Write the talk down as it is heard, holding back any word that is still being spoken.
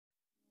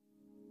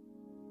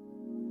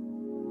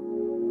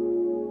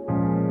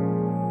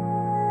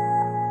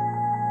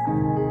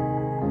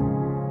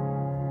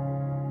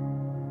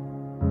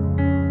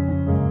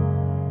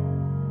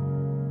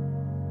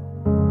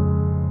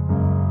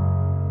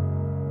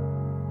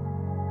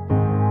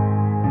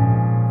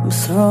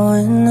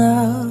Throwing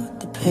out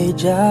the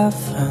page I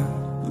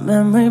found,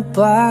 memory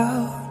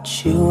about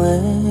you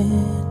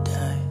and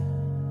I.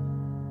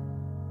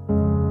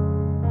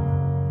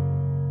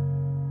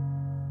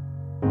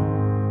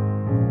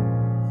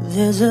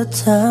 There's a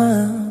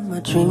time I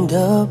dreamed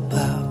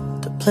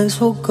about the place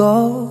we'll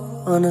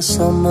go on a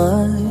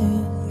summer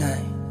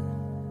night.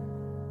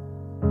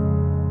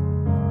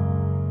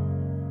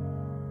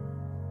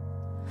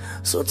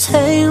 So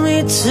take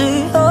me to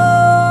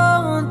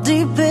your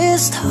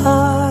deepest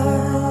heart.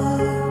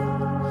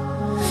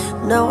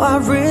 Now I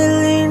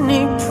really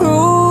need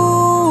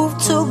proof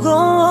to go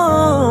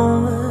on,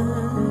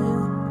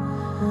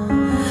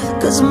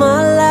 'cause my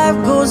life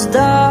goes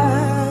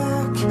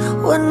dark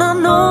when I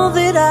know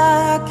that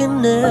I can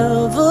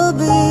never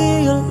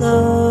be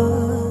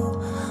alone.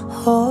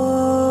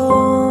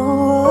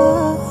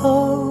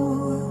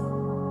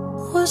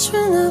 Wish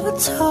we never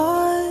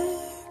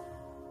talked,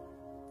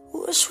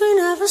 wish we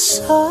never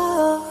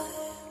saw,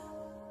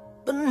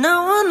 but now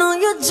I know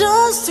you're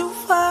just too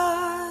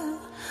far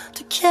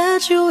to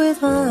catch you with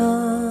my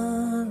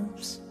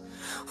arms.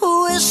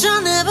 Wish I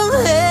never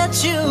met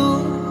you,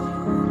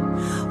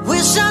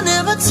 wish I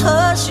never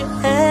touched your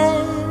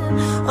hand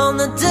on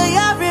the day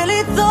I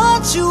really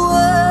thought you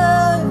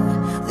were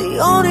the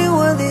only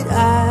one that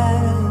I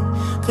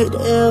could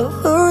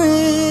ever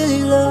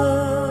really love.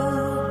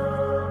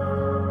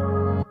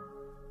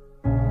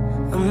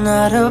 I'm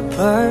not a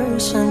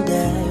person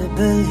that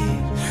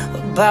believes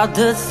about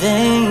the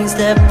things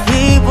that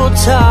people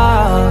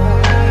talk.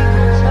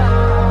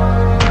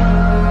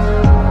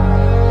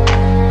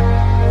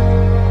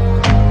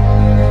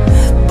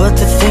 But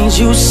the things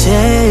you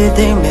said,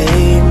 they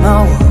made my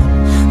world.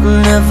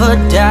 Never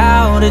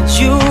doubted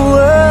you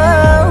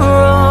were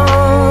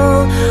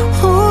wrong.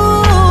 Ooh.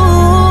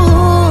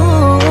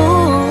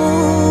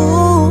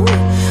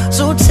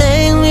 So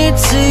take me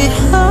to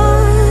your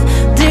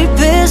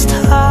deepest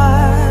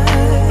heart.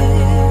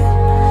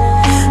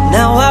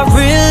 Now I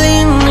really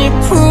need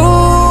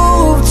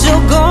proof to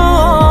go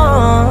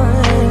on,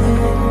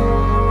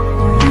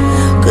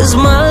 'cause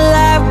my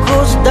life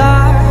goes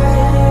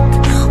dark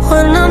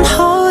when I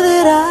know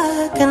that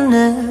I can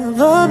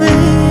never be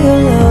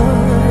alone.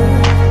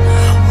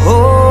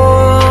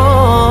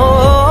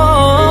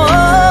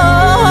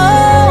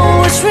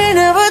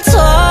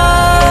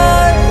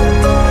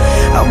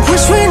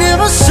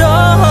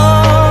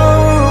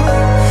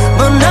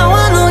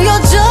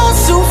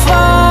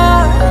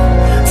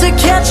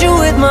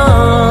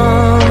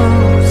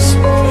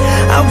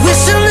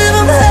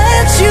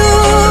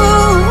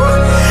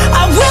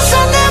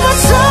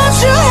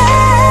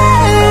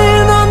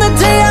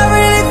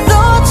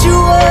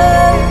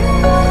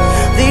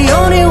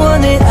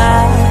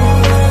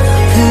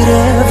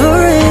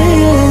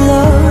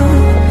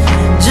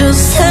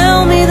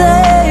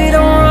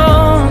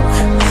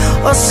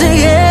 Say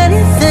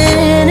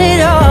anything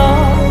at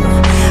all,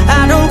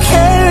 I don't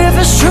care if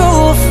it's true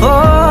or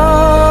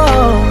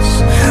false.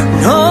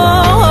 No,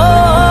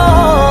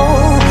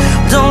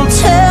 don't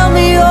tell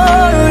me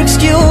your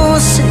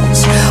excuses.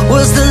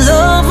 Was the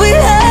love we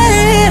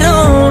had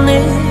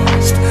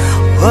honest?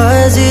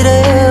 Was it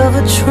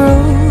ever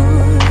true?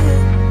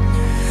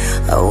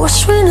 I wish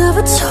we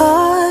never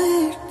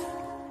talked,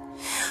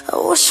 I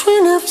wish we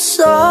never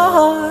saw,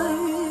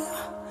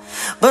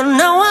 but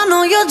now I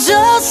know you're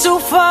just too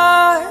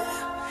far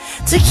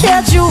to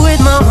catch you with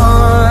my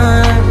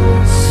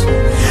arms.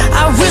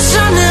 I wish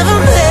I never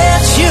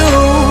met you.